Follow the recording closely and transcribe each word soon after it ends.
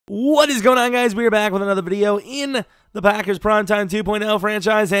What is going on, guys? We are back with another video in the Packers Primetime 2.0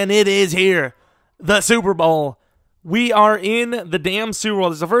 franchise, and it is here, the Super Bowl. We are in the damn Super Bowl.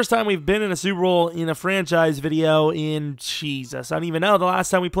 This is the first time we've been in a Super Bowl in a franchise video in, Jesus, I don't even know. The last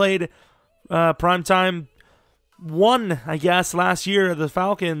time we played Primetime 1, I guess, last year, the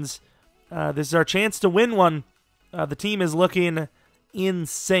Falcons. This is our chance to win one. The team is looking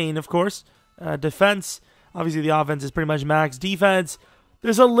insane, of course. Defense, obviously the offense is pretty much max. Defense,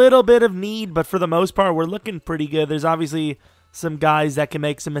 there's a little bit of need, but for the most part, we're looking pretty good. There's obviously some guys that can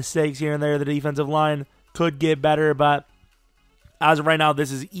make some mistakes here and there. The defensive line could get better, but as of right now,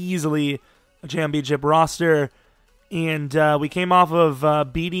 this is easily a championship roster. And we came off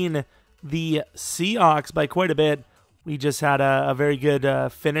of beating the Seahawks by quite a bit. We just had a very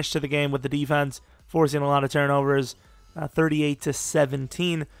good finish to the game with the defense, forcing a lot of turnovers,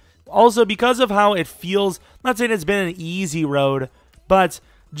 38-17. Also, because of how it feels, I'm not saying it's been an easy road, but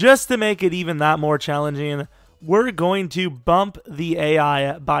just to make it even that more challenging, we're going to bump the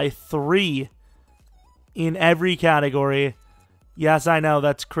AI by 3 in every category. Yes, I know,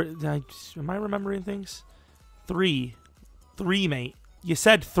 that's... Am I remembering things? 3. 3, mate. You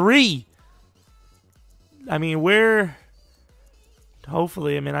said 3! I mean, we're...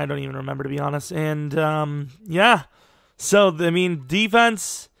 Hopefully, I mean, I don't even remember, to be honest. And, yeah. So, I mean,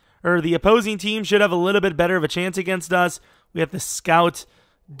 defense, or the opposing team should have a little bit better of a chance against us. We have the scout.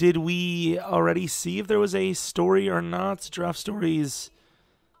 Did we already see if there was a story or not? Draft stories.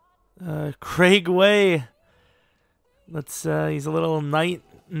 Craig Way. Let's, he's a little night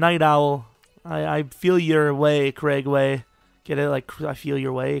owl. I feel your way, Craig Way. Get it? Like, I feel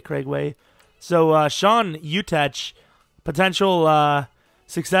your way, Craig Way. So, Sean Utech, potential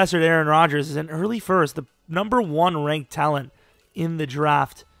successor to Aaron Rodgers, is an early first, the #1 ranked talent in the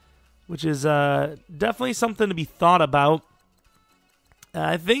draft, which is definitely something to be thought about.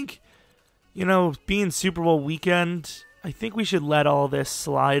 I think, you know, being Super Bowl weekend, I think we should let all this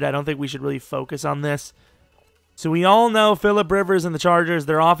slide. I don't think we should really focus on this. So we all know Phillip Rivers and the Chargers,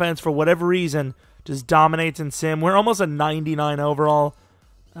 their offense, for whatever reason, just dominates in sim. We're almost a 99 overall.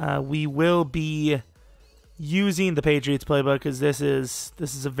 We will be using the Patriots playbook because this is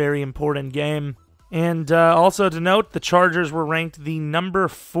a very important game. And also to note, the Chargers were ranked the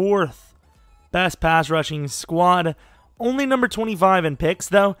 #4th best pass rushing squad. Only number 25 in picks,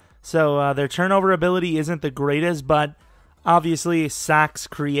 though. So their turnover ability isn't the greatest, but obviously sacks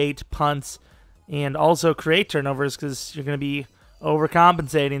create punts and also create turnovers because you're going to be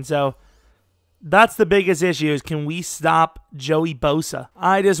overcompensating. So that's the biggest issue, is can we stop Joey Bosa?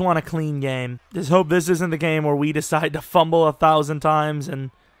 I just want a clean game. Just hope this isn't the game where we decide to fumble 1,000 times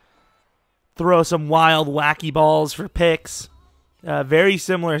and throw some wild, wacky balls for picks. Very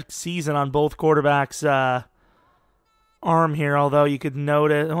similar season on both quarterbacks' arm here, although you could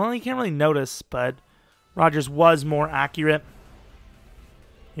notice, well, you can't really notice, but Rodgers was more accurate.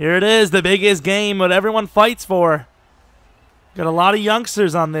 Here it is, the biggest game, what everyone fights for. Got a lot of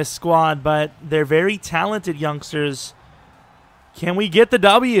youngsters on this squad, but they're very talented youngsters. Can we get the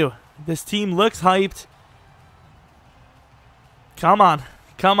W? This team looks hyped. Come on.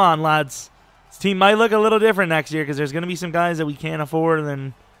 Come on, lads. This team might look a little different next year because there's going to be some guys that we can't afford and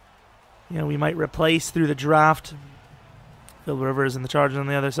then, you know, we might replace through the draft. Phil Rivers and the Chargers on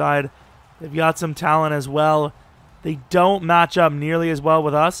the other side. They've got some talent as well. They don't match up nearly as well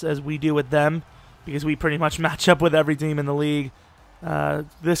with us as we do with them, because we pretty much match up with every team in the league.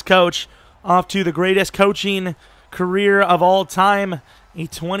 This coach, off to the greatest coaching career of all time, a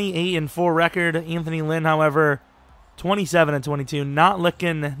 28-4 record. Anthony Lynn, however, 27-22, not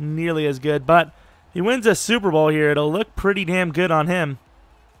looking nearly as good, but he wins a Super Bowl here. It'll look pretty damn good on him.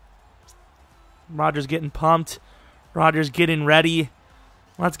 Rodgers getting pumped. Rodgers getting ready.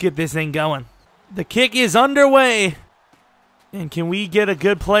 Let's get this thing going. The kick is underway. And can we get a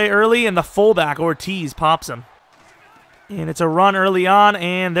good play early? And the fullback, Ortiz, pops him. And it's a run early on,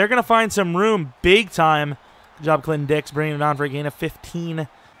 and they're going to find some room big time. Good job, Clinton Dix, bringing it on for a gain of 15. They're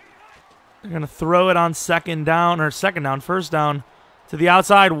going to throw it on first down, to the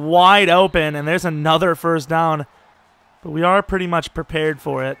outside, wide open, and there's another first down. But we are pretty much prepared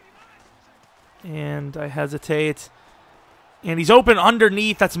for it. And I hesitate. And he's open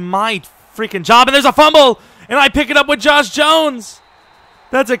underneath. That's my freaking job. And there's a fumble. And I pick it up with Josh Jones.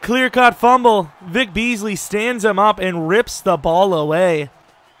 That's a clear-cut fumble. Vic Beasley stands him up and rips the ball away.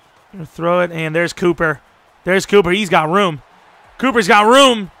 Gonna throw it. And there's Cooper. There's Cooper. He's got room. Cooper's got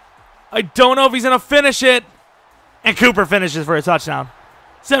room. I don't know if he's going to finish it. And Cooper finishes for a touchdown.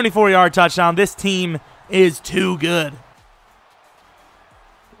 74-yard touchdown. This team is too good.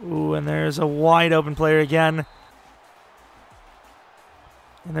 Ooh, and there's a wide open player again.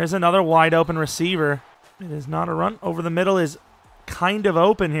 And there's another wide open receiver. It is not a run. Over the middle is kind of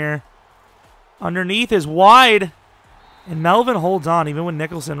open here. Underneath is wide. And Melvin holds on, even with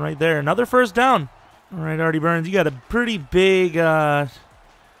Nicholson right there. Another first down. All right, Artie Burns, you got a pretty big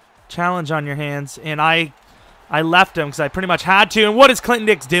challenge on your hands. And I left him because I pretty much had to. And what is Clinton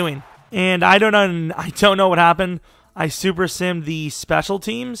Dix doing? And I don't know what happened. I super simmed the special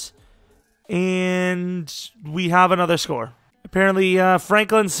teams. And we have another score. Apparently,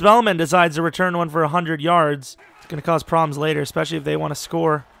 Franklin Spellman decides to return one for 100 yards. It's going to cause problems later, especially if they want to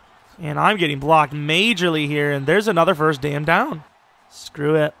score. And I'm getting blocked majorly here, and there's another first damn down.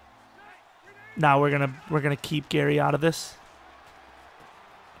 Screw it. Now we're gonna keep Gary out of this.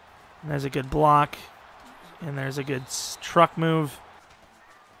 And there's a good block, and there's a good truck move.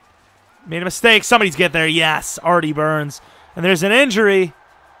 Made a mistake. Somebody's get there. Yes, Artie Burns. And there's an injury.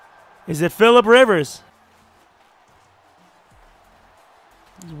 Is it Phillip Rivers?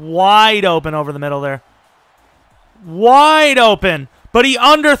 He's wide open over the middle there. Wide open. But he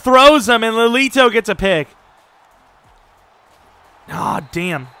underthrows him, and Lolito gets a pick. Ah,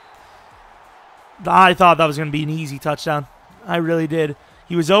 damn. I thought that was going to be an easy touchdown. I really did.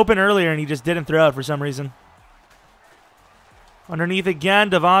 He was open earlier, and he just didn't throw it for some reason. Underneath again,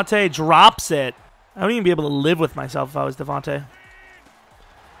 Devontae drops it. I wouldn't even be able to live with myself if I was Devontae.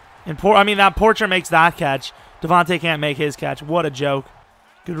 And that Porcher makes that catch. Devontae can't make his catch. What a joke.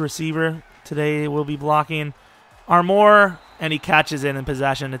 Good receiver. Today we'll be blocking Armour, and he catches it in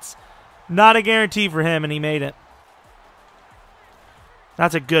possession. It's not a guarantee for him, and he made it.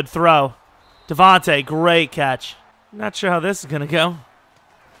 That's a good throw. Devontae, great catch. Not sure how this is going to go.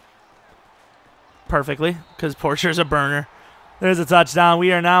 Perfectly, because Porcher's a burner. There's a touchdown.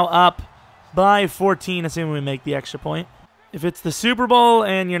 We are now up by 14, assuming we make the extra point. If it's the Super Bowl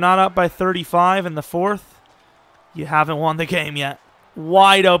and you're not up by 35 in the fourth, you haven't won the game yet.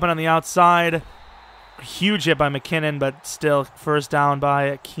 Wide open on the outside. Huge hit by McKinnon, but still first down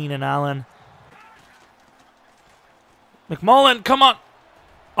by Keenan Allen. McMullen, come on.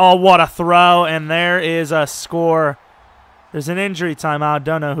 Oh, what a throw, and there is a score. There's an injury timeout.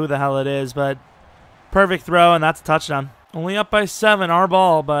 Don't know who the hell it is, but perfect throw, and that's a touchdown. Only up by 7, our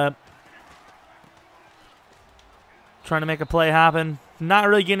ball, but trying to make a play happen. Not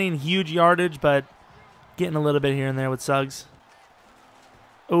really getting huge yardage, but getting a little bit here and there with Suggs.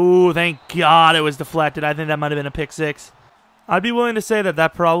 Oh, thank God it was deflected. I think that might have been a pick 6. I'd be willing to say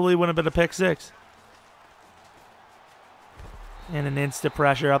that probably wouldn't have been a pick 6. And an instant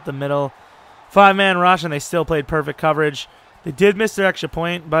pressure up the middle. 5-man rush, and they still played perfect coverage. They did miss their extra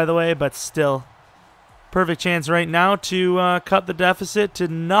point, by the way, but still. Perfect chance right now to cut the deficit to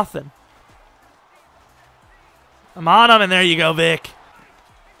nothing. I'm on him, and there you go, Vic.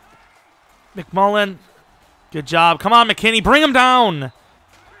 McMullen, good job. Come on, McKinney, bring him down.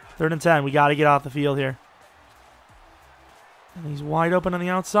 3rd and 10. We got to get off the field here. And he's wide open on the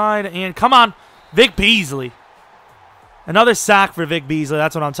outside. And come on, Vic Beasley. Another sack for Vic Beasley.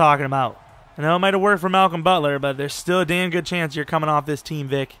 That's what I'm talking about. I know it might have worked for Malcolm Butler, but there's still a damn good chance you're coming off this team,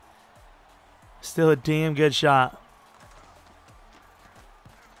 Vic. Still a damn good shot.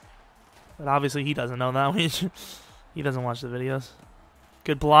 But obviously he doesn't know that. He doesn't watch the videos.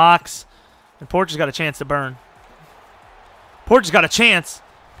 Good blocks. And Porcher's got a chance to burn. Porcher's got a chance.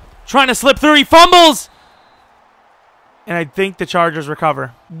 Trying to slip through. He fumbles. And I think the Chargers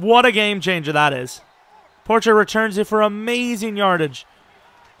recover. What a game changer that is. Porcher returns it for amazing yardage.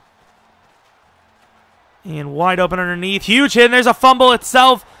 And wide open underneath. Huge hit. And there's a fumble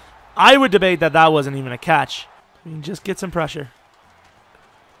itself. I would debate that wasn't even a catch. We can just get some pressure.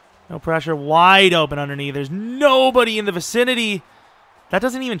 No pressure. Wide open underneath. There's nobody in the vicinity. That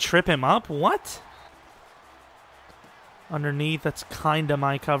doesn't even trip him up. What? Underneath. That's kind of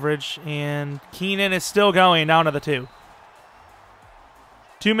my coverage. And Keenan is still going down to the 2.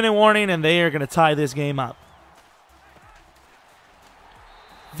 2-minute warning, and they are going to tie this game up.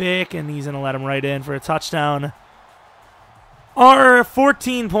 Vic, and he's going to let him right in for a touchdown. Our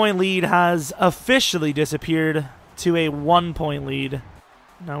 14-point lead has officially disappeared to a 1-point lead.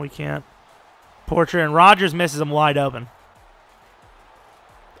 No, we can't. Porcher, and Rodgers misses him wide open.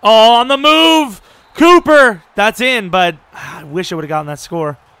 Oh, on the move! Cooper! That's in, but I wish I would have gotten that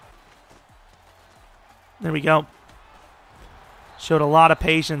score. There we go. Showed a lot of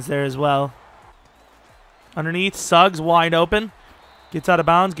patience there as well. Underneath, Suggs wide open. Gets out of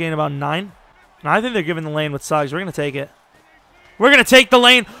bounds, gain about 9. And I think they're giving the lane with Suggs. We're going to take it. We're going to take the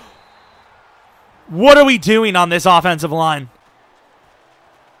lane. What are we doing on this offensive line?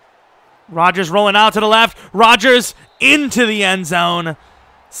 Rodgers rolling out to the left. Rodgers into the end zone.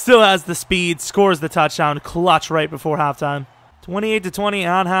 Still has the speed. Scores the touchdown. Clutch right before halftime. 28-20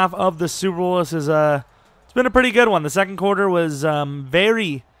 on half of the Super Bowl. This is it's been a pretty good one. The second quarter was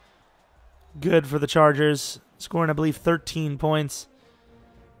very good for the Chargers, scoring, I believe, 13 points.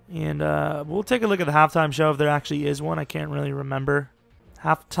 And we'll take a look at the halftime show if there actually is one. I can't really remember.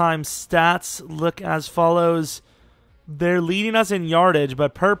 Halftime stats look as follows. They're leading us in yardage,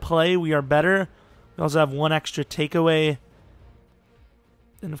 but per play we are better. We also have one extra takeaway.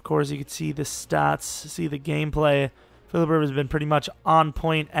 And, of course, you can see the stats, see the gameplay. Phillip Rivers has been pretty much on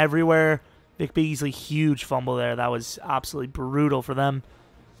point everywhere. Vic Beasley, huge fumble there. That was absolutely brutal for them.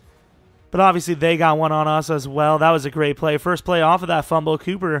 But obviously they got one on us as well. That was a great play. First play off of that fumble.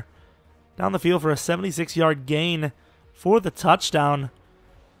 Cooper down the field for a 76-yard gain for the touchdown.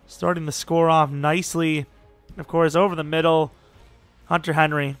 Starting the score off nicely. Of course, over the middle, Hunter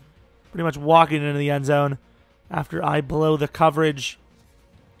Henry pretty much walking into the end zone after I blow the coverage.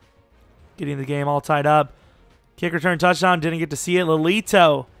 Getting the game all tied up. Kick return touchdown. Didn't get to see it.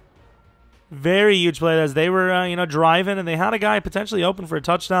 Lolito. Very huge play as they were, driving, and they had a guy potentially open for a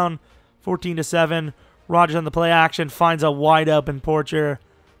touchdown. 14-7. Rodgers on the play action finds a wide open Porcher.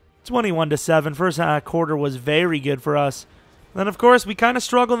 21-7. First quarter was very good for us. Then, of course, we kind of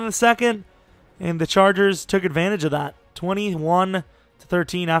struggled in the second, and the Chargers took advantage of that.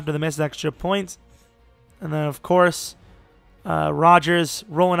 21-13 after the missed extra points. And then, of course, Rodgers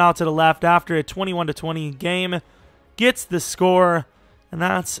rolling out to the left after a 21-20 game gets the score, and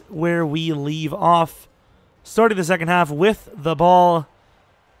that's where we leave off. Starting the second half with the ball,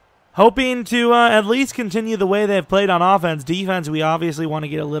 hoping to at least continue the way they've played on offense. Defense, we obviously want to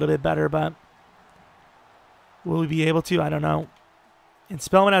get a little bit better, but will we be able to? I don't know. And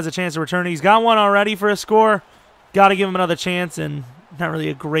Spellman has a chance to return. He's got one already for a score. Got to give him another chance, and not really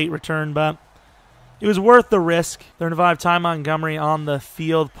a great return, but it was worth the risk. 35 Ty Montgomery on the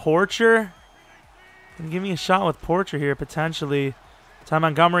field. Porcher. And give me a shot with Porcher here, potentially. Ty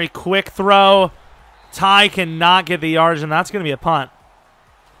Montgomery, quick throw. Ty cannot get the yards, and that's going to be a punt.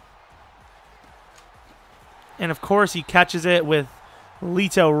 And, of course, he catches it with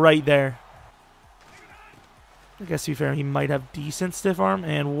Lito right there. I guess, to be fair, he might have decent stiff arm.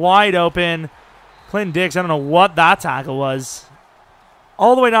 And wide open. Clinton Dix, I don't know what that tackle was.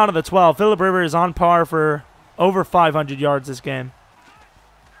 All the way down to the 12. Phillip Rivers is on par for over 500 yards this game.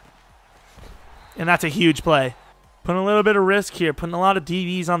 And that's a huge play. Putting a little bit of risk here. Putting a lot of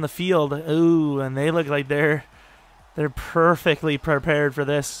DBs on the field. Ooh, and they look like they're perfectly prepared for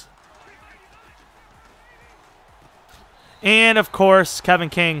this. And, of course, Kevin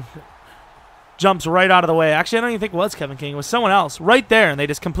King jumps right out of the way. Actually, I don't even think it was Kevin King. It was someone else right there, and they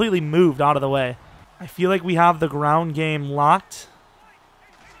just completely moved out of the way. I feel like we have the ground game locked.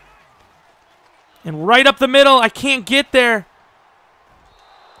 And right up the middle, I can't get there.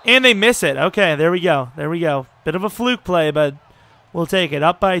 And they miss it. Okay, there we go. There we go. Bit of a fluke play, but we'll take it.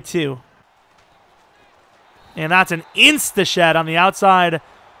 Up by 2. And that's an insta-shed on the outside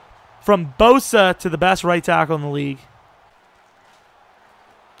from Bosa to the best right tackle in the league.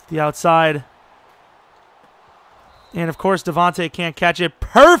 The outside. And, of course, Devontae can't catch it.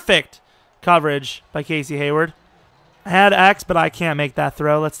 Perfect coverage by Casey Hayward. I had X, but I can't make that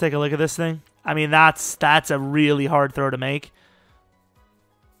throw. Let's take a look at this thing. I mean, that's a really hard throw to make.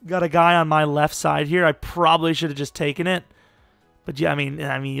 Got a guy on my left side here. I probably should have just taken it. But, yeah, I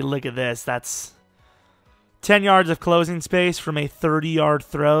mean, you look at this. That's 10 yards of closing space from a 30-yard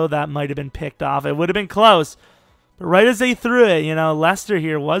throw. That might have been picked off. It would have been close. But right as they threw it, Lester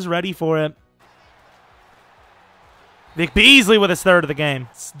here was ready for it. Vic Beasley with his third of the game.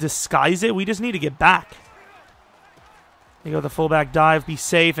 Disguise it. We just need to get back. They go the fullback dive, be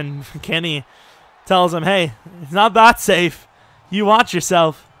safe, and Kenny tells him, hey, it's not that safe. You watch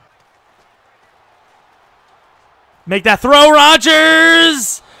yourself. Make that throw,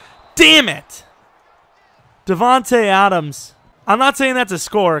 Rodgers! Damn it. Devontae Adams. I'm not saying that's a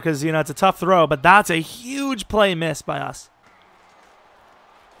score because, it's a tough throw, but that's a huge play miss by us.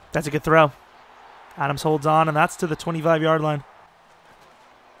 That's a good throw. Adams holds on, and that's to the 25-yard line.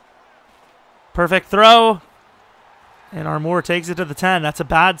 Perfect throw. And Armour takes it to the 10. That's a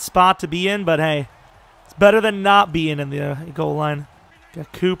bad spot to be in, but hey, it's better than not being in the goal line.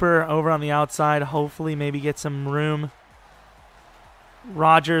 Got Cooper over on the outside. Hopefully maybe get some room.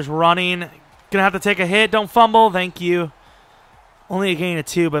 Rodgers running. Gonna have to take a hit. Don't fumble. Thank you. Only a gain of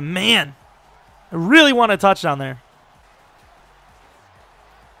 2, but man, I really want a touchdown there.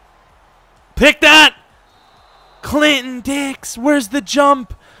 Pick that! Clinton Dix, where's the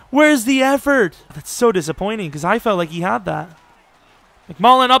jump? Where's the effort? That's so disappointing because I felt like he had that.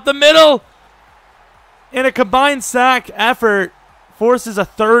 McMullen up the middle. And a combined sack effort forces a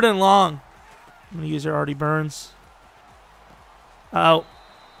 3rd and long. I'm going to use it, Artie Burns. Oh.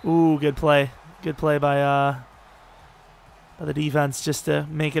 Ooh, good play. Good play by the defense just to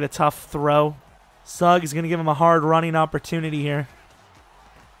make it a tough throw. Suggs is going to give him a hard running opportunity here.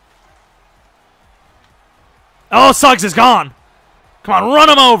 Oh, Suggs is gone. Come on, run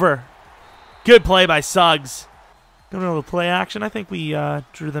him over. Good play by Suggs. Going to the play action. I think we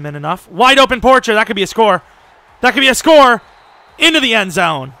drew them in enough. Wide open Porcher. That could be a score. That could be a score. Into the end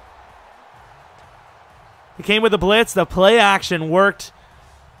zone. He came with the blitz. The play action worked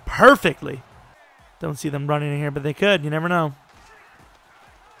perfectly. Don't see them running in here, but they could. You never know.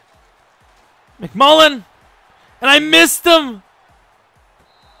 McMullen. And I missed him.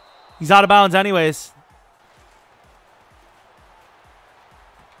 He's out of bounds anyways.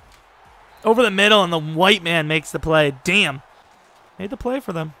 Over the middle, and the white man makes the play. Damn. Made the play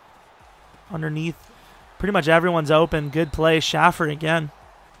for them. Underneath. Pretty much everyone's open. Good play. Schaffer again.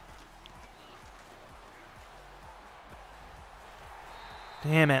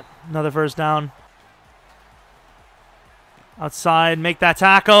 Damn it. Another first down. Outside. Make that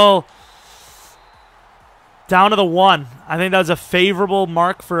tackle. Down to the 1. I think that was a favorable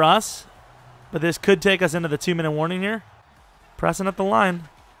mark for us. But this could take us into the 2-minute warning here. Pressing up the line.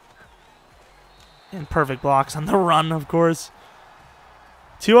 And perfect blocks on the run, of course.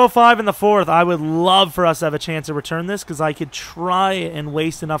 2:05 in the 4th. I would love for us to have a chance to return this because I could try and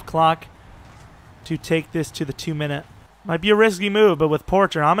waste enough clock to take this to the 2-minute. Might be a risky move, but with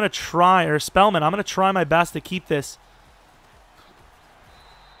Porcher, I'm going to try, or Spellman, I'm going to try my best to keep this.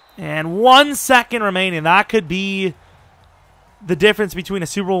 And 1 second remaining. That could be the difference between a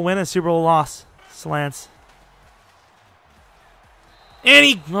Super Bowl win and a Super Bowl loss. Slants. And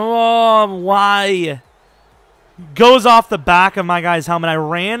he, oh, why? Goes off the back of my guy's helmet. I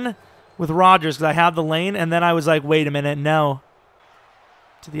ran with Rodgers because I have the lane, and then I was like, wait a minute, no.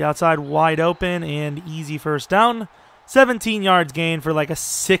 To the outside, wide open, and easy first down. 17 yards gain for like a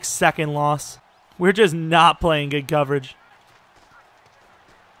 6-second loss. We're just not playing good coverage.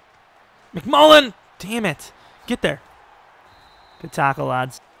 McMullen! Damn it. Get there. Good tackle,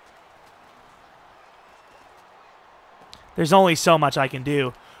 lads. There's only so much I can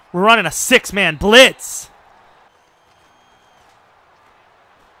do. We're running a 6-man blitz.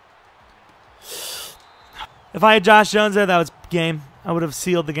 If I had Josh Jones there, that was game. I would have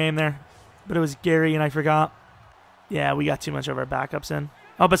sealed the game there. But it was Gary, and I forgot. Yeah, we got too much of our backups in.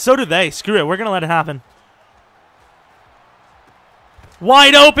 Oh, but so do they. Screw it. We're going to let it happen.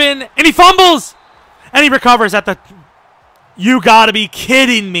 Wide open, and he fumbles. And he recovers at the... You got to be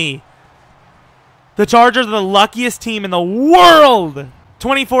kidding me. The Chargers are the luckiest team in the world.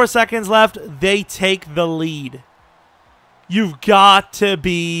 24 seconds left. They take the lead. You've got to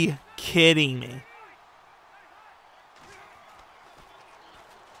be kidding me.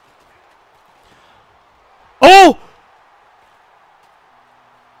 Oh!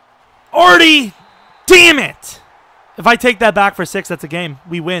 Artie! Damn it! If I take that back for 6, that's a game.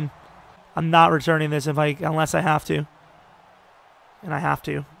 We win. I'm not returning this unless I have to. And I have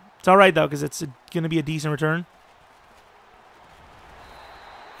to. It's all right, though, because it's going to be a decent return.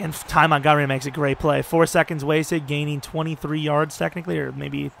 And Ty Montgomery makes a great play. 4 seconds wasted, gaining 23 yards technically, or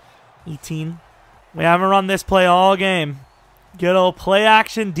maybe 18. We haven't run this play all game. Good old play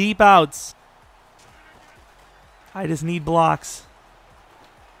action deep outs. I just need blocks.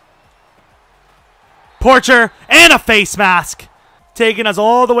 Porcher and a face mask. Taking us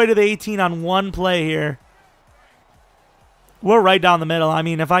all the way to the 18 on one play here. We're right down the middle. I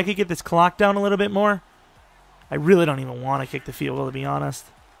mean, if I could get this clock down a little bit more, I really don't even want to kick the field goal, to be honest.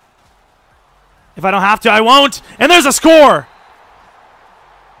 If I don't have to, I won't. And there's a score.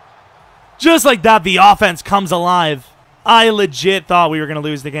 Just like that, the offense comes alive. I legit thought we were going to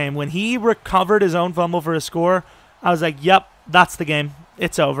lose the game. When he recovered his own fumble for a score, I was like, yep, that's the game.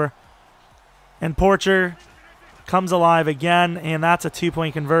 It's over. And Porcher comes alive again, and that's a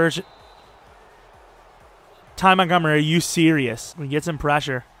 2-point conversion. Ty Montgomery, are you serious? We get some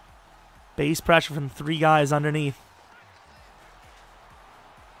pressure. Base pressure from 3 guys underneath.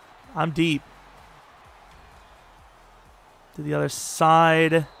 I'm deep. To the other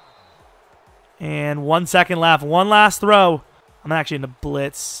side. And 1 second left. One last throw. I'm actually in the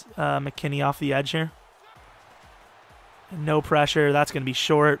blitz. McKinney off the edge here. And no pressure. That's going to be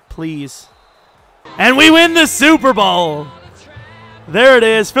short. Please. And we win the Super Bowl. There it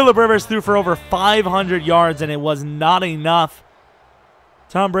is. Phillip Rivers threw for over 500 yards, and it was not enough.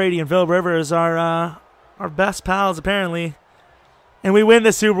 Tom Brady and Phillip Rivers are our best pals, apparently. And we win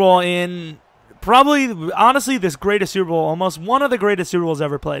the Super Bowl in probably, honestly, this greatest Super Bowl. Almost one of the greatest Super Bowls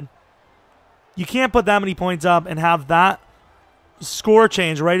ever played. You can't put that many points up and have that score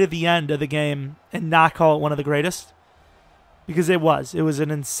change right at the end of the game and not call it one of the greatest. because it was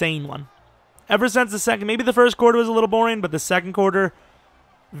an insane one. Ever since the second, maybe the first quarter was a little boring, but the second quarter,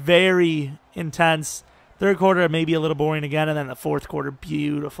 very intense. Third quarter, maybe a little boring again, and then the fourth quarter,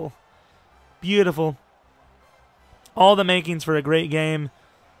 beautiful. Beautiful. All the makings for a great game.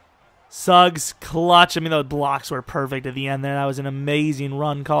 Suggs, clutch. I mean, the blocks were perfect at the end there. That was an amazing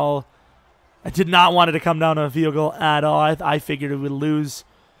run call. I did not want it to come down to a field goal at all. I figured it would lose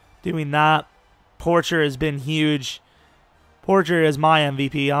doing that. Porcher has been huge. Porcher is my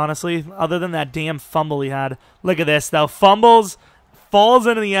MVP, honestly, other than that damn fumble he had. Look at this, though. Fumbles, falls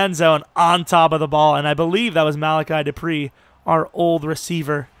into the end zone on top of the ball, and I believe that was Malachi Dupree, our old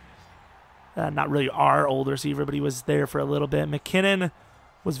receiver. Not really our old receiver, but he was there for a little bit. McKinnon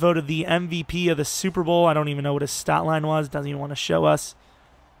was voted the MVP of the Super Bowl. I don't even know what his stat line was. Doesn't even want to show us.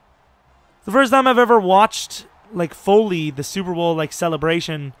 It's the first time I've ever watched, like, fully the Super Bowl, like,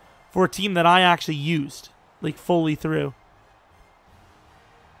 celebration for a team that I actually used, like, fully through.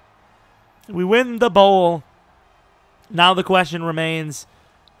 We win the bowl. Now the question remains,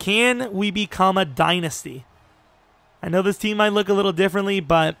 can we become a dynasty? I know this team might look a little differently,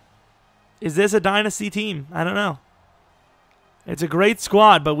 but is this a dynasty team? I don't know. It's a great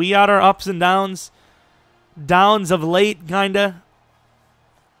squad, but we had our ups and downs. Downs of late, kinda.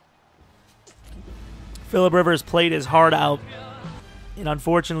 Phillip Rivers played his heart out, and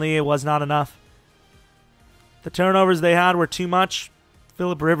unfortunately it was not enough. The turnovers they had were too much.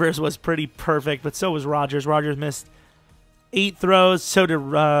 Phillip Rivers was pretty perfect, but so was Rodgers. Rodgers missed 8 throws. So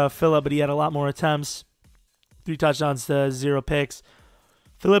did Phillip, but he had a lot more attempts. 3 touchdowns to 0 picks.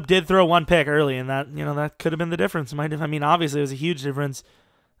 Phillip did throw 1 pick early, and that could have been the difference. I mean, obviously it was a huge difference.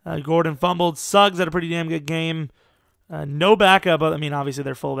 Gordon fumbled. Suggs had a pretty damn good game. No backup. I mean, obviously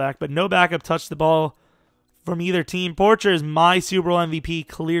they're fullback, but no backup touched the ball from either team. Porcher is my Super Bowl MVP.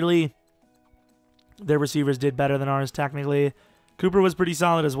 Clearly, their receivers did better than ours technically. Cooper was pretty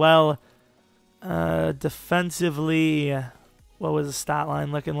solid as well. Defensively, what was the stat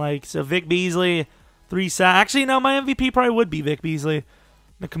line looking like? So Vic Beasley, 3 sacks. Actually, no, my MVP probably would be Vic Beasley.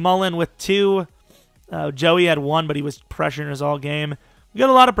 McMullen with 2. Joey had 1, but he was pressuring us all game. We got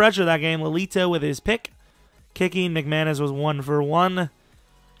a lot of pressure that game. Lolito with his pick. Kicking, McManus was 1 for 1.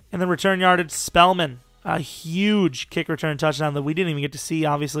 And then return yardage, Spellman. A huge kick return touchdown that we didn't even get to see.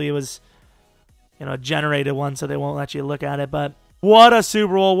 Obviously, it was a generated one, so they won't let you look at it. But what a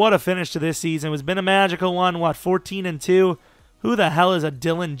Super Bowl. What a finish to this season. It's been a magical one. What, 14-2? Who the hell is a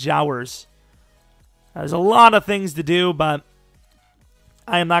Dylan Jowers? There's a lot of things to do, but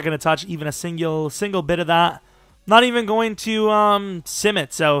I am not going to touch even a single bit of that. Not even going to sim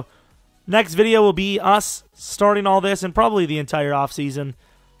it. So next video will be us starting all this and probably the entire offseason.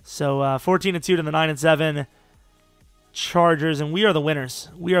 So 14-2 to the 9-7 Chargers, and we are the winners.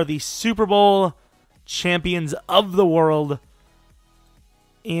 We are the Super Bowl champions of the world.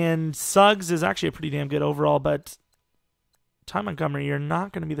 And Suggs is actually a pretty damn good overall, but Ty Montgomery, you're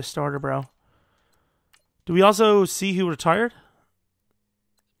not going to be the starter, bro. Do we also see who retired?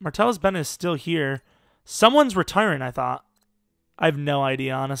 Martellus Bennett is still here. Someone's retiring, I thought. I have no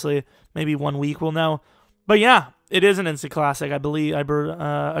idea, honestly. Maybe 1 week we'll know. But yeah, it is an instant classic. I believe. I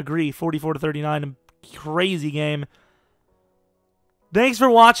agree. 44-39, a crazy game. Thanks for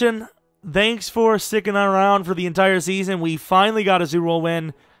watching. Thanks for sticking around for the entire season. We finally got a Super Bowl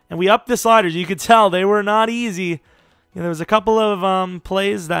win, and we upped the sliders. You could tell they were not easy. There was a couple of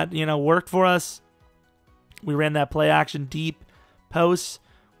plays that worked for us. We ran that play action deep post,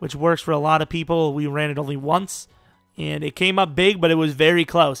 which works for a lot of people. We ran it only once, and it came up big, but it was very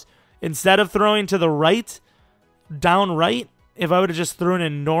close. Instead of throwing to the right, down right, if I would have just thrown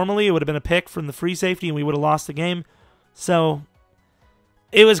in normally, it would have been a pick from the free safety, and we would have lost the game. So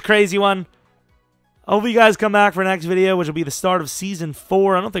it was a crazy one. Hope you guys come back for next video, which will be the start of Season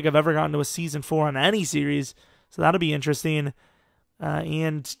 4. I don't think I've ever gotten to a Season 4 on any series, so that'll be interesting.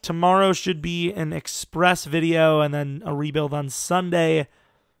 And tomorrow should be an Express video, and then a rebuild on Sunday,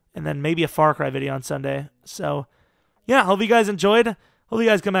 and then maybe a Far Cry video on Sunday. So, yeah, hope you guys enjoyed. Hope you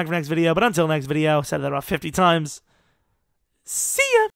guys come back for next video. But until next video, said that about 50 times. See ya!